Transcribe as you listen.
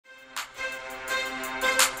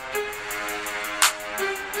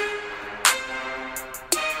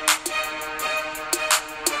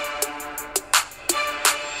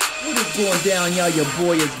going down, y'all? Your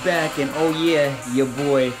boy is back, and oh yeah, your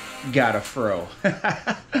boy got a fro.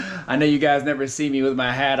 I know you guys never see me with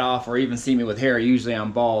my hat off or even see me with hair. Usually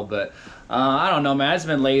I'm bald, but I don't know, man. I've just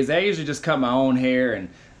been lazy. I usually just cut my own hair, and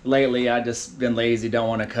lately I just been lazy, don't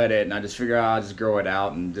want to cut it, and I just figure I'll just grow it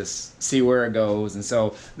out and just see where it goes. And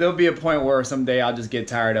so there'll be a point where someday I'll just get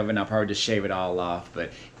tired of it and I'll probably just shave it all off.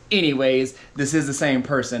 But anyways, this is the same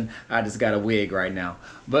person. I just got a wig right now.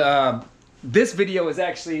 But this video is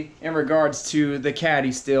actually in regards to the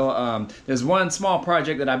Caddy still. There's one small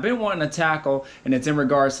project that I've been wanting to tackle, and it's in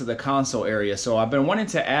regards to the console area. So I've been wanting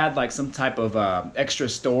to add like some type of extra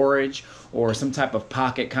storage or some type of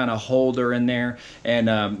pocket kind of holder in there.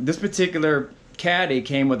 And this particular Caddy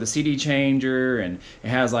came with a CD changer, and it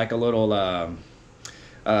has like a little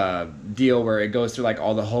deal where it goes through like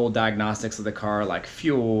all the whole diagnostics of the car, like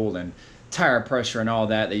fuel and tire pressure and all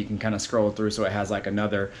that you can kind of scroll through. So it has like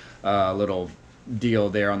another little deal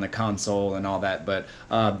there on the console and all that. But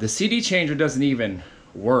the CD changer doesn't even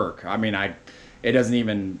work. I mean, it doesn't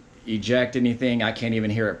even eject anything. I can't even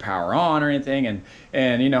hear it power on or anything.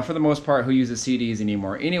 And you know, for the most part, who uses CDs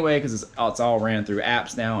anymore anyway, because it's all ran through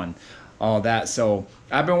apps now and all that. So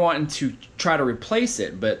I've been wanting to try to replace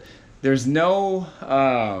it, but there's no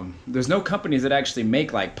companies that actually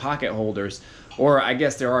make like pocket holders. Or I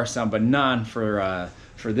guess there are some, but none for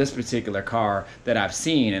this particular car that I've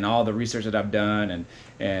seen, and all the research that I've done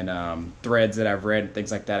and threads that I've read and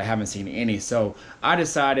things like that. I haven't seen any. So I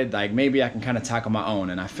decided like maybe I can kind of tackle my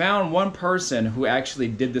own. And I found one person who actually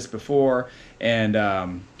did this before, and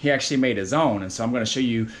he actually made his own. And so I'm going to show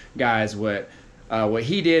you guys what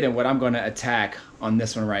he did and what I'm going to attack on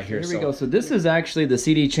this one right here. Here we go. So this is actually the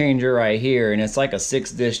CD changer right here, and it's like a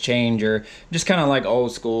 6-disc changer, just kind of like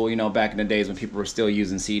old school, you know, back in the days when people were still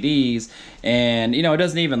using CDs. And you know, it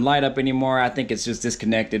doesn't even light up anymore. I think it's just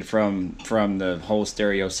disconnected from the whole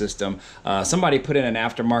stereo system. Somebody put in an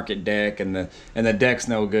aftermarket deck, and the deck's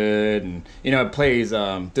no good, and you know, it plays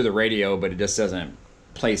through the radio, but it just doesn't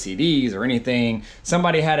play CDs or anything.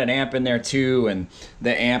 Somebody had an amp in there too, and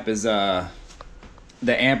the amp is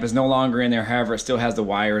no longer in there. However, it still has the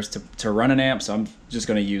wires to run an amp, so I'm just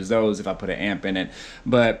going to use those if I put an amp in it.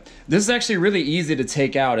 But this is actually really easy to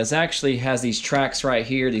take out. It actually has these tracks right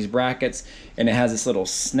here, these brackets, and it has this little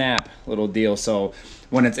snap little deal. So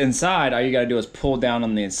when it's inside, all you got to do is pull down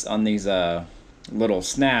on these little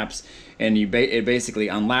snaps, and it basically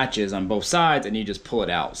unlatches on both sides, and you just pull it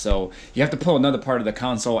out. So you have to pull another part of the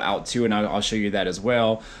console out too, and I'll show you that as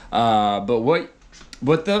well. But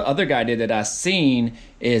what the other guy did that I seen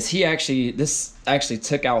is this actually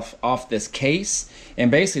took off this case and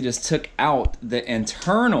basically just took out the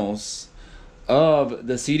internals of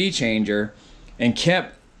the CD changer and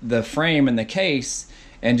kept the frame in the case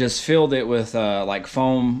and just filled it with like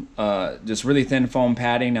foam, just really thin foam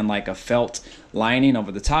padding and like a felt lining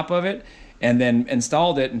over the top of it, and then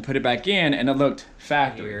installed it and put it back in, and it looked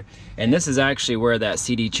factory. And this is actually where that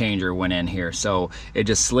CD changer went in here. So it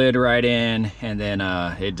just slid right in, and then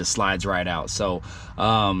it just slides right out. So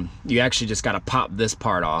you actually just got to pop this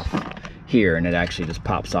part off here, and it actually just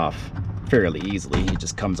pops off fairly easily. It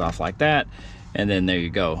just comes off like that, and then there you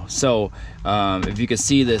go. So if you can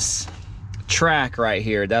see this track right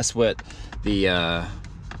here, that's what the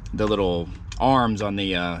little arms on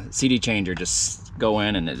the CD changer just go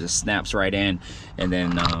in, and it just snaps right in, and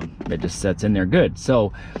then it just sets in there good.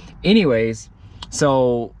 So anyways,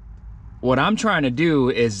 so what I'm trying to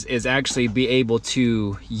do is actually be able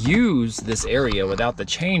to use this area without the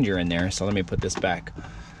changer in there. So let me put this back,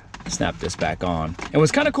 snap this back on. And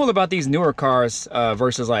what's kind of cool about these newer cars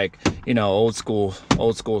versus like, you know, old school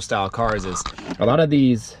style cars is a lot of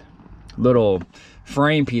these little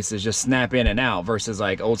frame pieces just snap in and out versus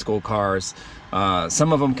like old school cars.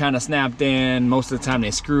 Some of them kind of snapped in, most of the time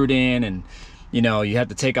they screwed in, and you know, you have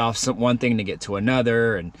to take off one thing to get to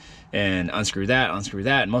another, and unscrew that,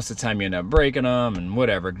 and most of the time you end up breaking them and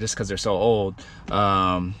whatever, just because they're so old.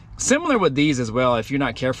 Similar with these as well, if you're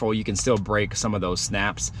not careful, you can still break some of those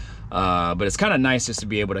snaps, but it's kind of nice just to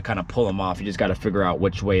be able to kind of pull them off. You just got to figure out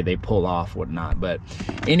which way they pull off, whatnot. But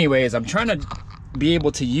anyways, I'm trying to be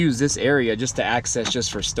able to use this area just to access just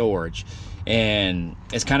for storage, and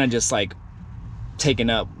it's kind of just like taking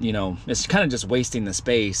up, you know, it's kind of just wasting the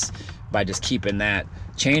space by just keeping that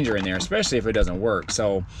changer in there, especially if it doesn't work.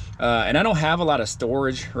 So and I don't have a lot of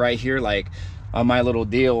storage right here, like on my little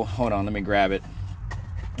deal. Hold on, let me grab it.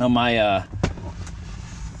 On my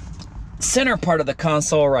center part of the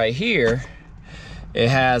console right here, it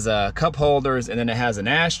has cup holders, and then it has an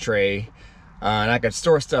ashtray, and I could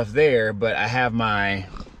store stuff there. But I have my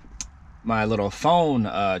little phone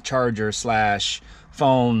charger slash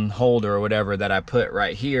phone holder or whatever that I put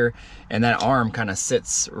right here, and that arm kind of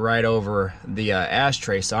sits right over the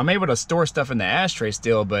ashtray. So I'm able to store stuff in the ashtray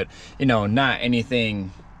still, but you know, not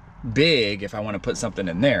anything big if I want to put something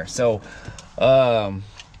in there. So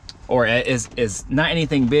or is not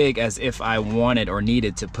anything big as if I wanted or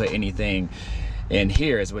needed to put anything in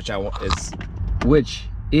here, which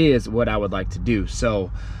is what I would like to do.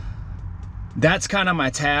 So that's kind of my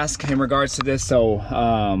task in regards to this.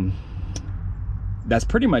 So that's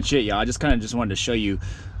pretty much it, y'all. I just wanted to show you,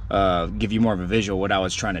 give you more of a visual what I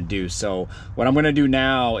was trying to do. So what I'm gonna do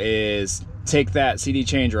now is take that CD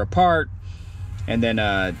changer apart, and then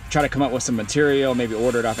try to come up with some material, maybe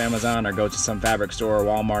order it off Amazon or go to some fabric store or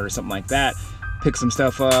Walmart or something like that, pick some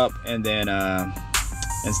stuff up, and then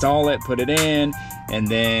install it, put it in, and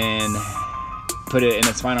then put it in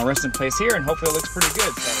its final resting place here, and hopefully it looks pretty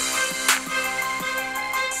good. So.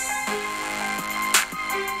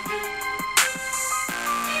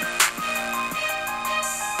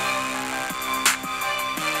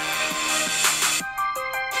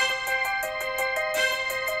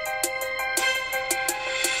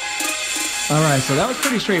 Alright, so that was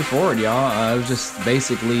pretty straightforward, y'all. I was just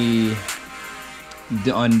basically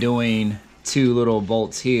undoing two little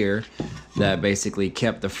bolts here that basically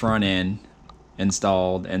kept the front end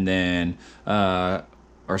installed, and then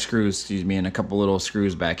or screws, excuse me, and a couple little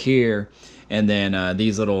screws back here, and then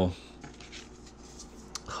these little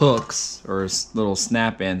hooks or little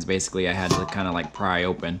snap ends, basically I had to kind of like pry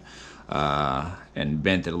open and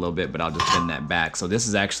bent it a little bit, but I'll just bend that back. So this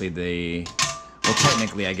is actually the, well,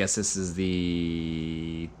 technically, I guess this is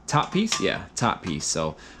the top piece. Yeah, top piece.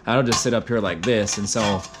 So I'll just sit up here like this. And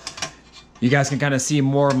so you guys can kind of see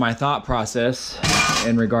more of my thought process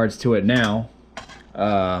in regards to it now,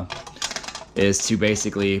 is to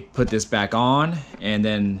basically put this back on and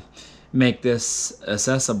then make this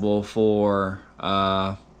accessible for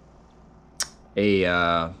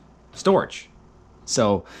storage.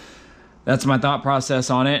 So that's my thought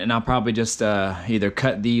process on it, and I'll probably just either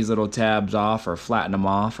cut these little tabs off or flatten them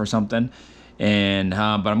off or something. And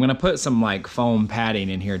but I'm gonna put some like foam padding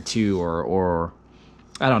in here too, or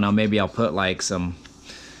I don't know, maybe I'll put like some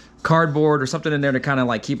cardboard or something in there to kind of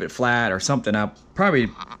like keep it flat or something. I'll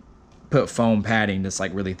probably put foam padding, just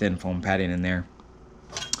like really thin foam padding in there.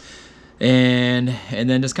 And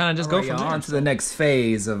then just kind of go from there on to the next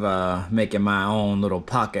phase of making my own little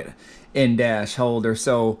pocket in-dash holder.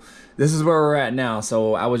 So this is where we're at now.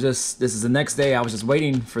 So this is the next day. I was just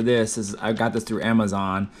waiting for this. I got this through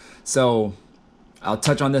Amazon. So I'll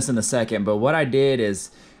touch on this in a second. But what I did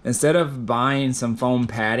is, instead of buying some foam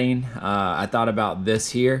padding, I thought about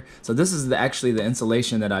this here. So this is actually the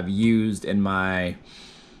insulation that I've used in my,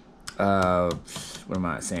 what am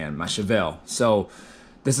I saying? My Chevelle. So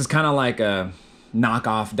this is kind of like a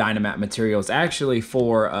knockoff Dynamat material. It's actually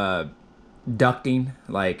for ducting,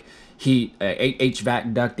 like heat,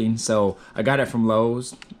 HVAC ducting. So I got it from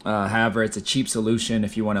Lowe's. However, it's a cheap solution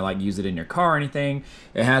if you want to like use it in your car or anything.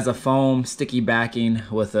 It has a foam sticky backing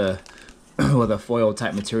with a with a foil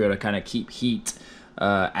type material to kind of keep heat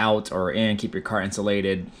out or in, keep your car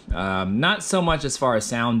insulated. Not so much as far as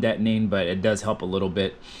sound deadening, but it does help a little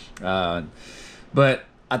bit. But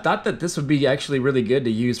I thought that this would be actually really good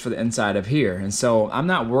to use for the inside of here. And so I'm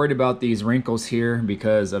not worried about these wrinkles here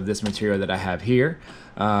because of this material that I have here.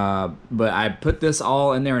 But I put this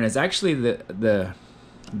all in there, and it's actually the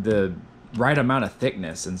right amount of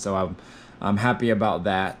thickness. And so I'm happy about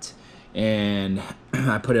that. And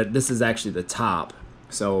I put it, this is actually the top.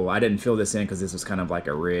 So I didn't fill this in because this was kind of like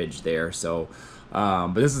a ridge there. So,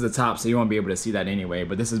 but this is the top, so you won't be able to see that anyway.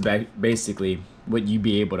 But this is basically what you'd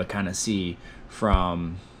be able to kind of see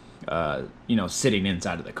from, you know, sitting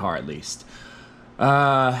inside of the car at least.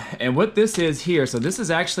 And what this is here, so this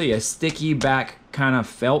is actually a sticky back kind of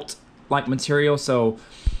felt like material. So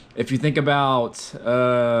if you think about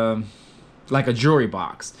like a jewelry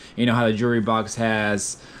box, you know how the jewelry box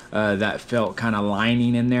has that felt kind of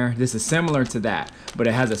lining in there. This is similar to that, but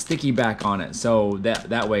it has a sticky back on it, so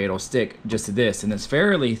that way it'll stick just to this, and it's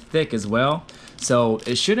fairly thick as well, so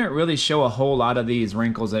it shouldn't really show a whole lot of these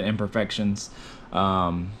wrinkles and imperfections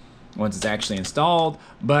once it's actually installed.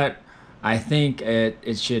 But I think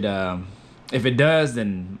it should, if it does,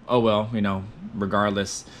 then oh well, you know,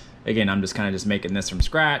 regardless. Again, I'm just kind of just making this from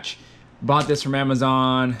scratch. Bought this from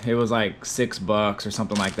Amazon. It was like $6 or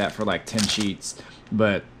something like that for like 10 sheets,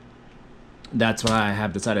 but that's what I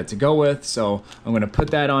have decided to go with. So I'm gonna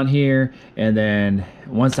put that on here, and then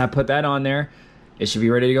once I put that on there, it should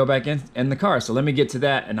be ready to go back in the car. So let me get to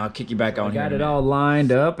that and I'll kick you back on. I got it all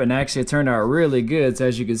lined up, and actually it turned out really good. So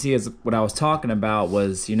as you can see, as what I was talking about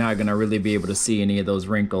was you're not gonna really be able to see any of those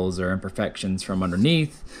wrinkles or imperfections from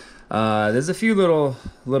underneath. There's a few little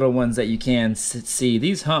ones that you can see.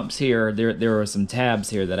 These humps here, there were some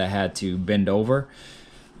tabs here that I had to bend over.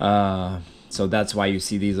 So that's why you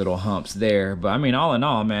see these little humps there. But I mean, all in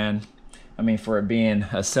all, man, I mean, for it being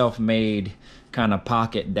a self-made kind of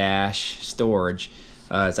pocket dash storage,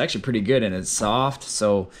 it's actually pretty good, and it's soft.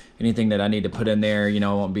 So anything that I need to put in there, you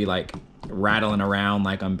know, won't be like rattling around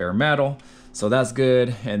like on bare metal. So that's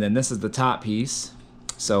good. And then this is the top piece.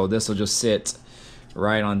 So this will just sit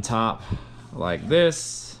right on top like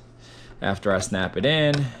this after I snap it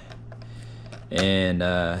in, and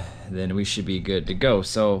then we should be good to go.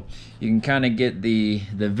 So you can kind of get the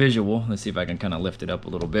visual. Let's see if I can kind of lift it up a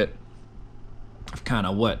little bit of kind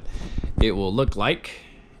of what it will look like.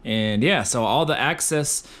 And yeah, so all the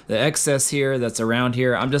excess here that's around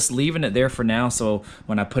here, I'm just leaving it there for now. So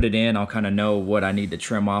when I put it in, I'll kind of know what I need to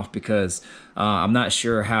trim off, because I'm not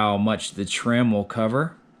sure how much the trim will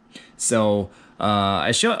cover. So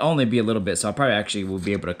it should only be a little bit, so I probably actually will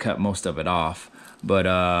be able to cut most of it off. But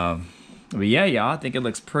yeah, y'all, I think it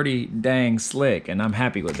looks pretty dang slick, and I'm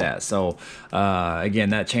happy with that. So again,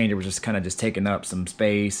 that changer was just kind of just taking up some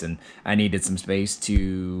space, and I needed some space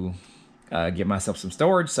to get myself some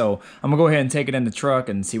storage. So I'm gonna go ahead and take it in the truck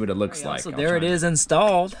and see what it looks like. So there it is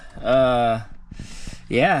installed.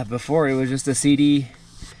 Yeah, before it was just a CD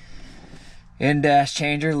in-dash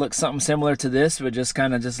changer. Looks something similar to this, but just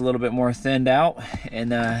kind of just a little bit more thinned out.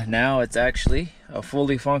 And now it's actually a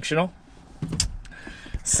fully functional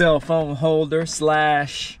cell phone holder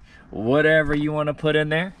slash whatever you want to put in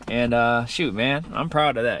there. And shoot, man, I'm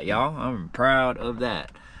proud of that, y'all. I'm proud of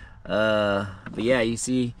that. But yeah, you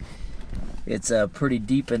see it's pretty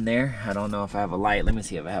deep in there. I don't know if I have a light. Let me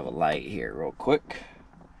see if I have a light here real quick.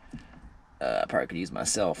 I probably could use my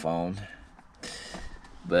cell phone,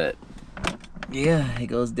 but yeah, it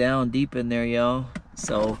goes down deep in there, y'all.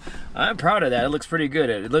 So I'm proud of that. It looks pretty good.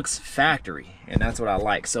 It looks factory, and that's what I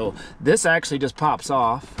like. So this actually just pops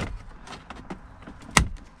off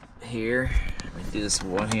here. Let me do this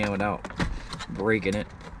with one hand without breaking it.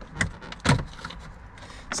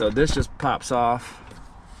 So this just pops off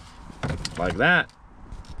like that,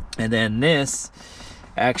 and then this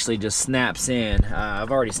actually just snaps in.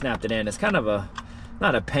 I've already snapped it in. It's kind of a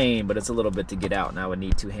not a pain, but it's a little bit to get out, and I would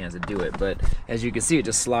need two hands to do it. But as you can see, it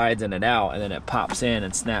just slides in and out, and then it pops in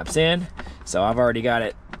and snaps in. So I've already got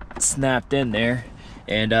it snapped in there.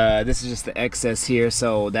 And this is just the excess here,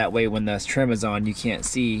 so that way when the trim is on, you can't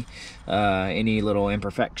see any little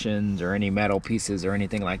imperfections or any metal pieces or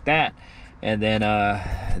anything like that. And then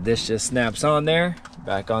this just snaps on there,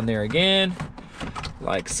 back on there again,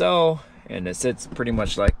 like so, and it sits pretty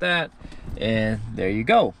much like that, and there you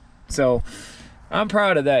go. So I'm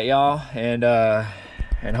proud of that, y'all,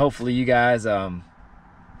 and hopefully you guys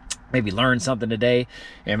maybe learned something today.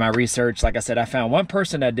 In my research, like I said, I found one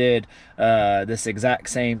person that did this exact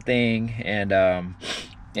same thing,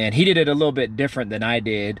 and he did it a little bit different than I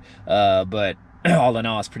did, but all in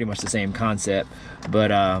all, it's pretty much the same concept. But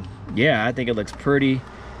yeah, I think it looks pretty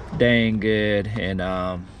dang good, and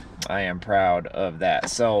I am proud of that.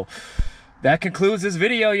 So that concludes this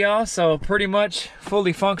video, y'all. So pretty much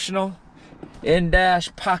fully functional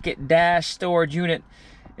in-dash pocket dash storage unit,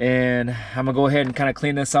 and I'm gonna go ahead and kind of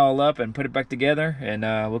clean this all up and put it back together, and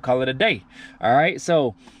we'll call it a day. All right,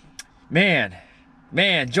 so man,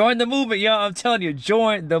 join the movement, y'all. I'm telling you,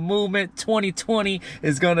 join the movement. 2020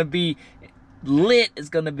 is gonna be lit. It's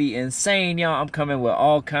gonna be insane, y'all. I'm coming with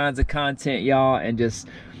all kinds of content, y'all, and just,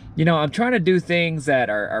 you know, I'm trying to do things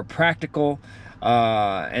that are practical,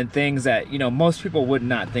 and things that, you know, most people would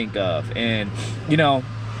not think of. And you know,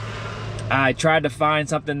 I tried to find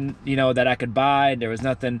something, you know, that I could buy. There was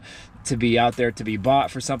nothing to be out there to be bought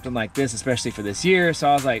for something like this, especially for this year. So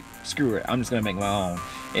I was like, screw it, I'm just gonna make my own.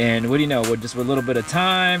 And what do you know, with just a little bit of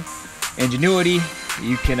time, ingenuity,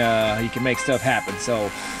 you can make stuff happen. So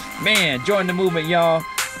man, join the movement, y'all.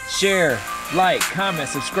 Share, like, comment,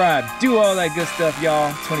 subscribe, do all that good stuff, y'all.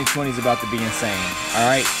 2020 is about to be insane. All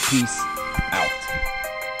right, peace.